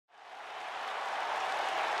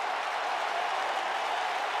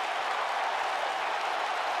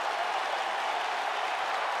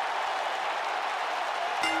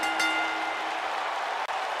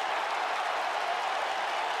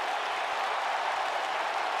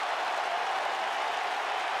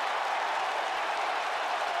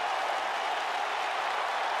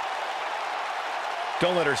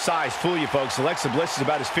Don't let her size fool you, folks. Alexa Bliss is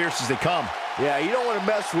about as fierce as they come. Yeah, you don't want to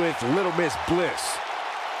mess with Little Miss Bliss.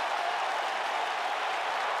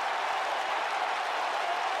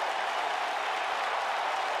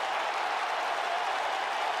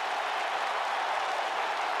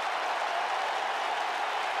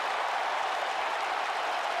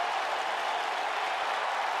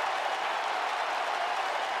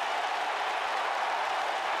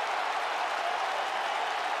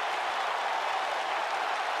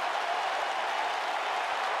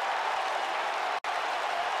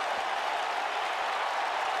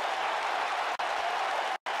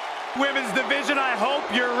 Women's division, I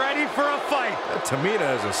hope you're ready for a fight.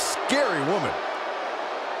 Tamina is a scary woman.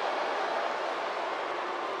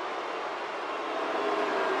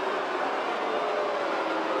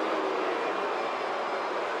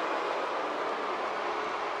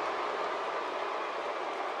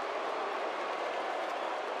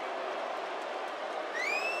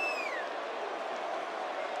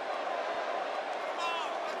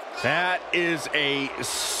 That is a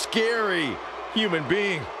scary human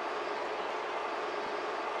being.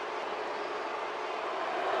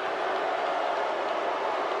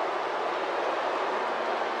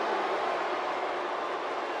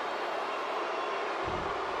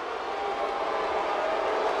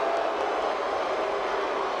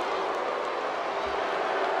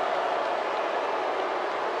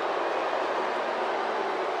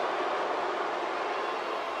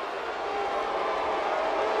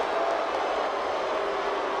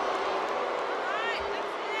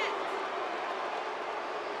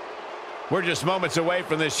 We're just moments away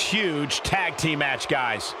from this huge tag team match,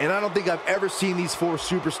 guys. And I don't think I've ever seen these four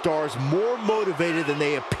superstars more motivated than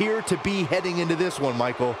they appear to be heading into this one,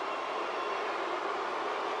 Michael.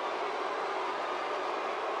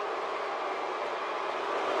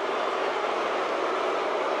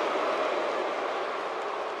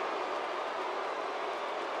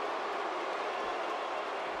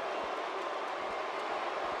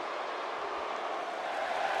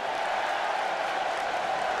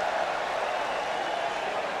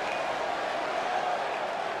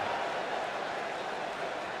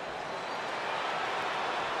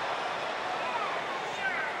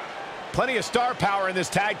 Plenty of star power in this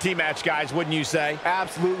tag team match, guys, wouldn't you say?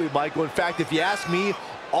 Absolutely, Michael. In fact, if you ask me,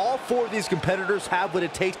 all four of these competitors have what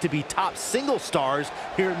it takes to be top single stars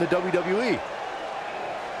here in the WWE.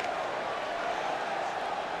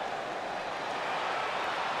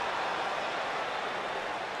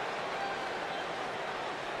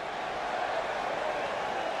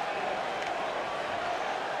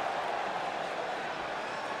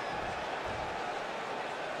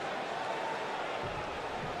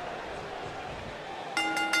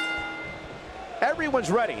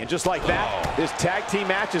 Everyone's ready, and just like that, this tag team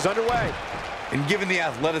match is underway. And given the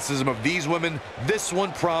athleticism of these women, this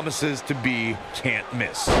one promises to be can't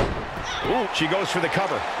miss. Ooh, she goes for the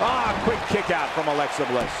cover. Ah, quick kick out from Alexa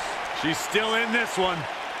Bliss. She's still in this one.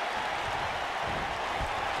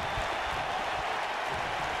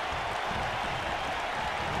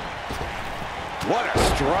 What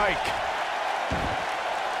a strike.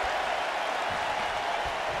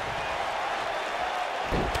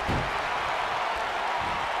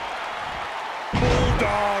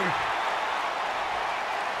 Dog.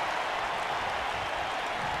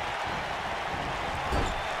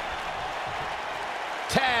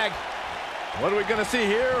 Tag. What are we going to see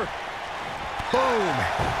here? Boom.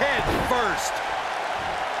 Head first.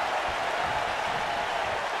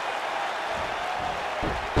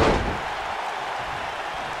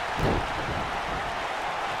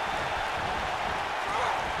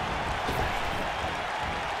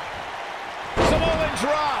 Samoan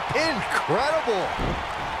drop. Incredible.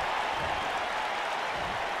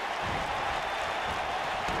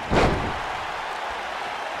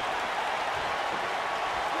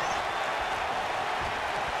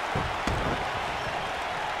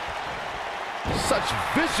 Such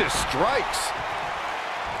vicious strikes.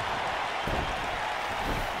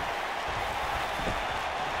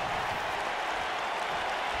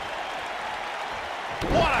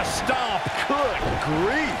 What a stomp. Good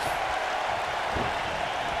grief.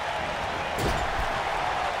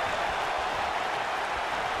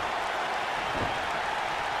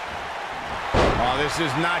 Oh, this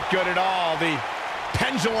is not good at all. The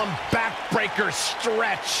pendulum backbreaker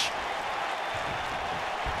stretch.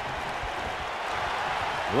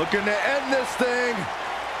 Looking to end this thing.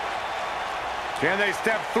 Can they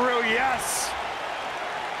step through? Yes.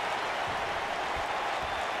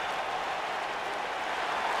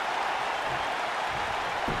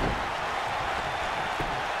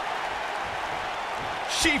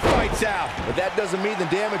 She fights out. But that doesn't mean the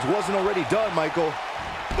damage wasn't already done, Michael.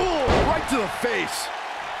 Oh, right to the face.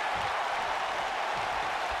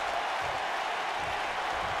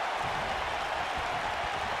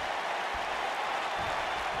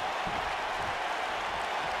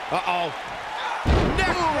 Uh-oh.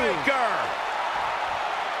 Neckbreaker!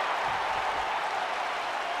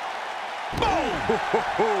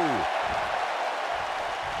 Boom!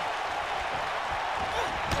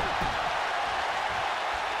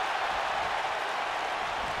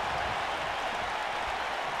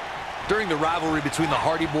 During the rivalry between the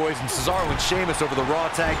Hardy Boys and Cesaro and Sheamus over the Raw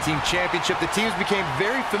Tag Team Championship, the teams became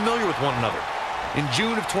very familiar with one another. In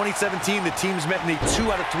June of 2017, the teams met in a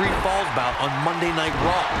 2 out of 3 falls bout on Monday Night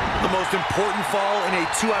Raw. The most important fall in a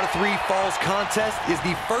 2 out of 3 falls contest is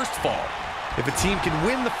the first fall. If a team can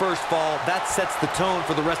win the first fall, that sets the tone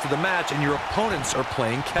for the rest of the match, and your opponents are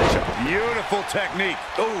playing catch-up. Beautiful technique.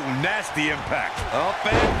 Oh, nasty impact. Up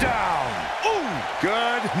and down. Oh,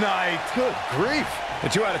 good night. Good grief. The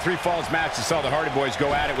 2 out of 3 falls match that saw the Hardy Boys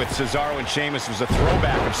go at it with Cesaro and Sheamus was a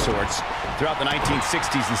throwback of sorts. Throughout the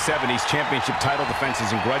 1960s and 70s, championship title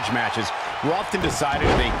defenses and grudge matches were often decided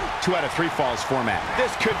in a 2 out of 3 falls format.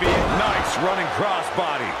 This could be a nice running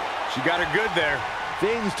crossbody. She got her good there.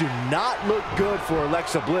 Things do not look good for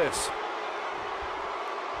Alexa Bliss.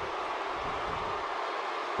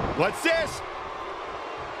 What's this?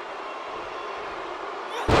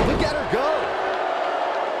 Look at her go.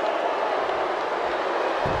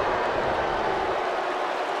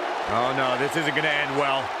 Oh, no, this isn't going to end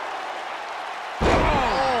well.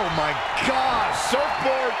 Oh, my gosh.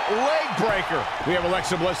 Surfboard leg breaker. We have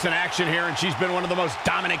Alexa Bliss in action here, and she's been one of the most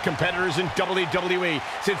dominant competitors in WWE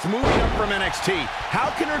since moving up from NXT.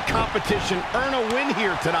 How can her competition earn a win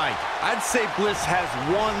here tonight? I'd say Bliss has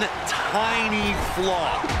one tiny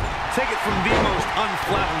flaw. Take it from the most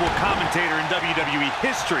unflappable commentator in WWE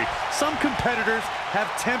history. Some competitors have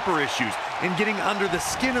temper issues, and getting under the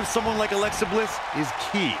skin of someone like Alexa Bliss is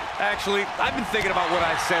key. Actually, I've been thinking about what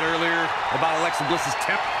I said earlier about Alexa Bliss's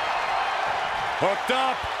temper. Hooked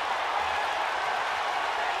up.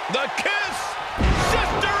 The kiss!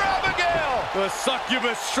 Sister Abigail! The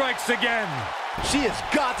succubus strikes again. She has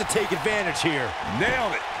got to take advantage here.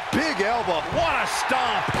 Nailed it. Big elbow. What a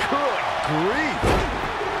stomp! Good grief.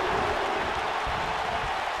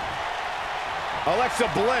 Alexa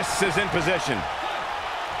Bliss is in position.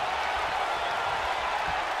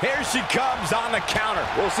 Here she comes on the counter.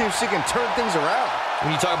 We'll see if she can turn things around.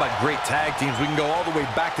 When you talk about great tag teams, we can go all the way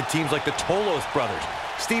back to teams like the Tolos brothers,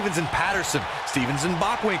 Stevens and Patterson, Stevens and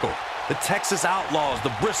Bockwinkel, the Texas Outlaws, the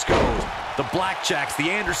Briscoes, the Blackjacks, the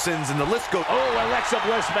Andersons, and the list goes. Oh, Alexa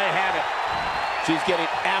Bliss may have it. She's getting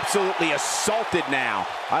absolutely assaulted now.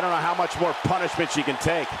 I don't know how much more punishment she can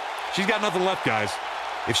take. She's got nothing left, guys.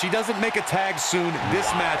 If she doesn't make a tag soon, this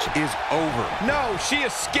match is over. No, she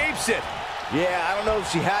escapes it. Yeah, I don't know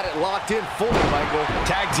if she had it locked in fully, Michael.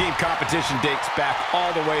 Tag team competition dates back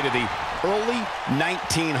all the way to the early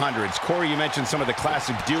 1900s. Corey, you mentioned some of the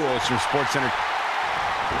classic duos from SportsCenter.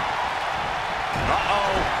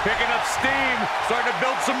 Uh-oh, picking up steam, starting to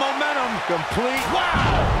build some momentum. Complete.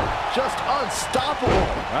 Wow! Just unstoppable.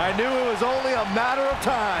 I knew it was only a matter of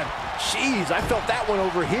time. Jeez, I felt that one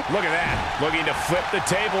over here. Look at that. Looking to flip the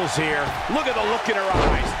tables here. Look at the look in her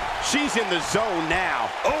eyes. She's in the zone now.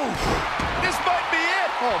 Oh, this might be it.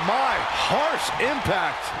 Oh, my. Harsh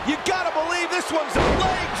impact. You gotta believe this one's a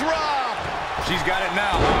leg drop. She's got it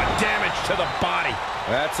now. Oh, damage to the body.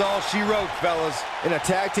 That's all she wrote, fellas. In a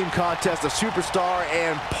tag team contest, a superstar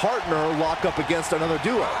and partner lock up against another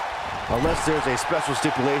duo. Unless there's a special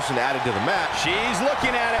stipulation added to the match. She's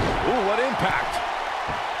looking at it. Ooh, what impact.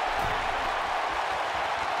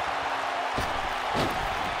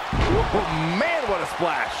 Oh, man, what a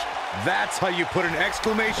splash. That's how you put an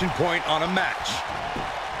exclamation point on a match.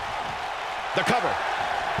 The cover.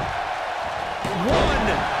 One.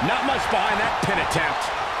 Not much behind that pin attempt.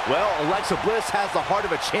 Well, Alexa Bliss has the heart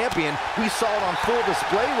of a champion. We saw it on full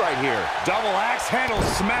display right here. Double axe handle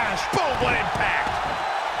smash. Boom, what impact.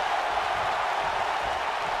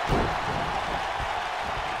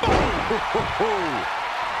 Boom.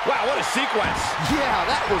 Wow, what a sequence. Yeah,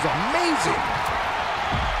 that was amazing.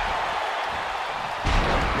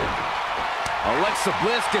 Alexa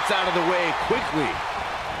Bliss gets out of the way quickly.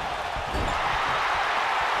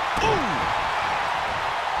 Ooh.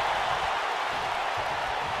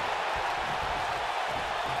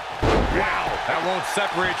 Wow, that won't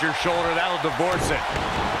separate your shoulder. That'll divorce it.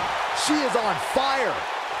 She is on fire.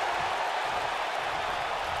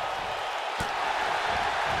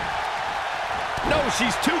 No,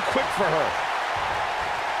 she's too quick for her.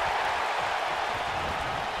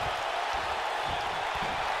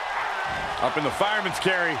 Up in the fireman's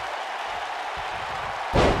carry.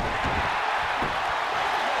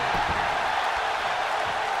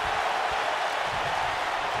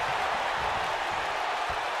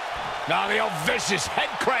 Now the old vicious head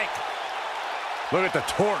crank. Look at the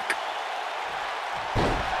torque.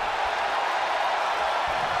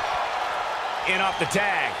 In off the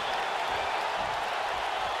tag.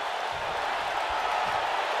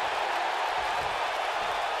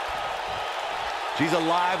 She's a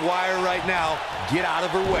live wire right now. Get out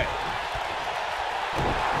of her way.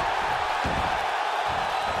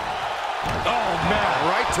 Oh, man,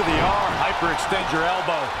 right to the arm. Hyperextend your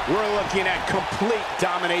elbow. We're looking at complete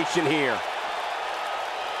domination here.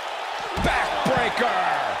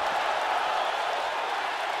 Backbreaker.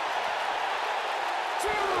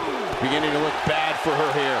 Beginning to look bad for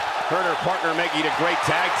her here. Her and her partner making a great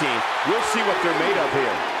tag team. We'll see what they're made of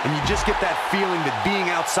here. And you just get that feeling that being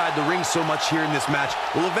outside the ring so much here in this match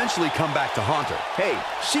will eventually come back to haunt her. Hey,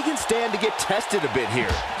 she can stand to get tested a bit here.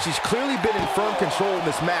 She's clearly been in firm control in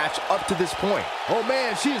this match up to this point. Oh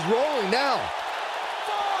man, she's rolling now.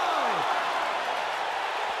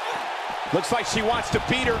 Looks like she wants to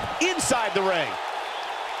beat her inside the ring.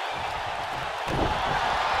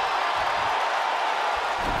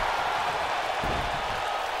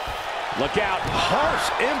 Look out.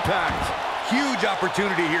 Harsh impact. Huge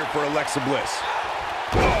opportunity here for Alexa Bliss.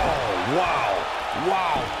 Oh, wow.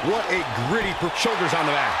 Wow. What a gritty Shoulders on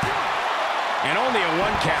the back. And only a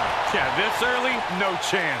 1 count. Yeah, this early, no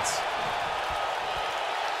chance.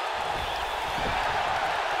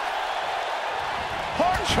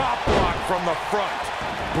 Hard chop block from the front.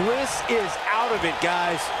 Bliss is out of it,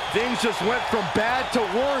 guys. Things just went from bad to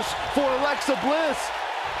worse for Alexa Bliss.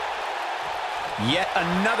 Yet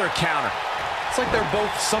another counter. It's like they're both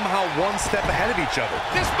somehow one step ahead of each other.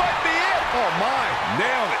 This might be it. Oh, my.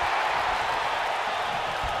 Nailed it.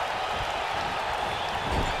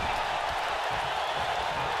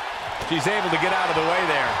 She's able to get out of the way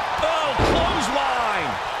there. Oh, clothesline!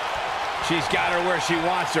 She's got her where she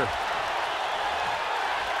wants her.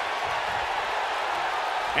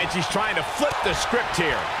 And she's trying to flip the script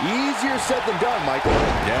here. Easier said than done, Michael.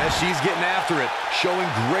 Yeah, she's getting after it, showing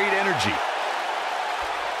great energy.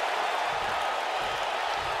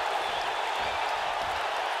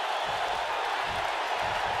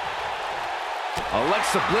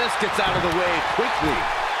 Alexa Bliss gets out of the way quickly.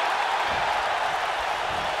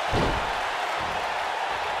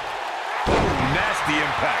 Nasty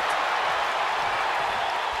impact.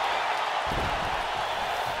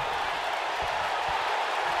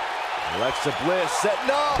 Alexa Bliss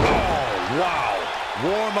setting up. Oh, wow.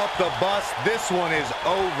 Warm up the bus. This one is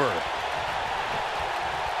over.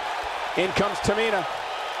 In comes Tamina.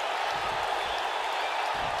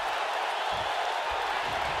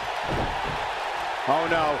 Oh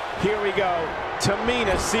no, here we go.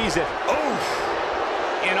 Tamina sees it. Oof.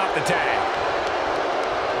 In off the tag.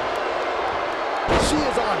 She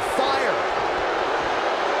is on fire.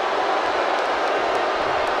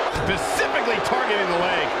 Specifically targeting the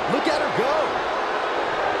leg. Look at her go.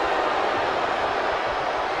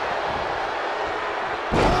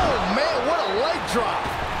 Oh man, what a leg drop.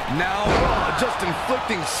 Now, Just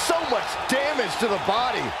inflicting so much damage to the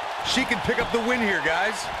body. she can pick up the win here,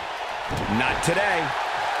 guys. Not today.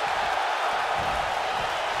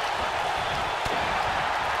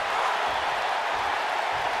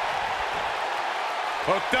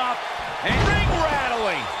 Hooked up. And ring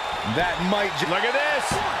rattling. That might just... Look at this.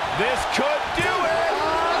 This could do it.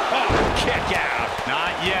 Oh, kick out.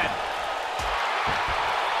 Not yet.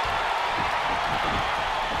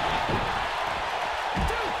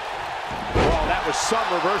 Well, that was some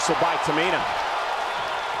reversal by Tamina.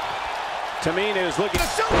 Tamina is looking. The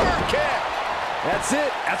super kick. That's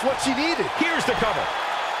it. That's what she needed. Here's the cover.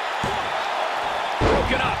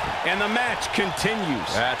 Broken up. And the match continues.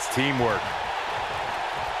 That's teamwork.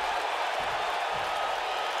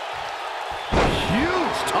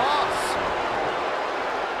 Huge toss.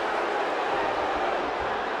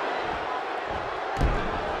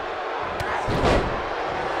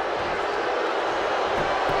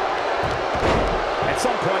 At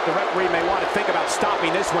some point, the referee may want to think about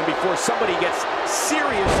stopping this one before somebody gets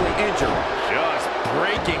seriously injured. Just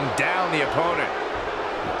breaking down the opponent.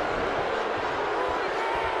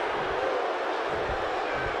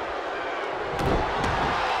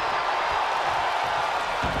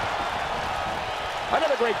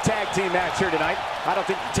 Another great tag team match here tonight. I don't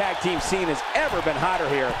think the tag team scene has ever been hotter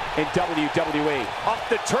here in WWE. Up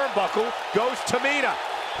the turnbuckle goes Tamina.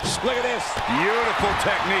 Look at this. Beautiful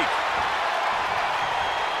technique.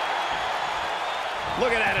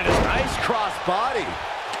 Looking at it as Nice cross body.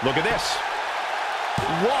 look at this.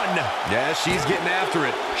 One. Yeah, she's getting after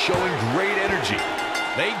it, showing great energy.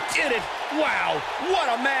 They did it. Wow, what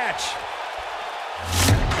a match.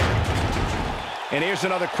 And here's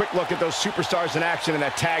another quick look at those superstars in action in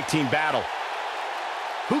that tag team battle.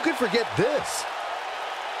 Who could forget this?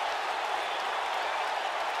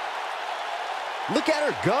 Look at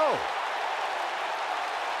her go.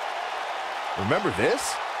 Remember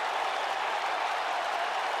this?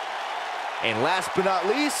 And last but not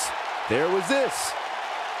least, there was this.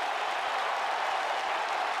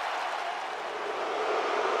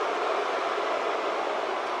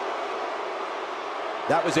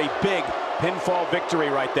 That was a big pinfall victory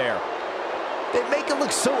right there. They make it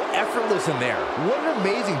look so effortless in there. What an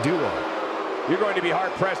amazing duo. You're going to be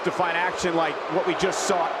hard-pressed to find action like what we just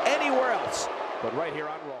saw anywhere else, but right here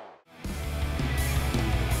on Raw.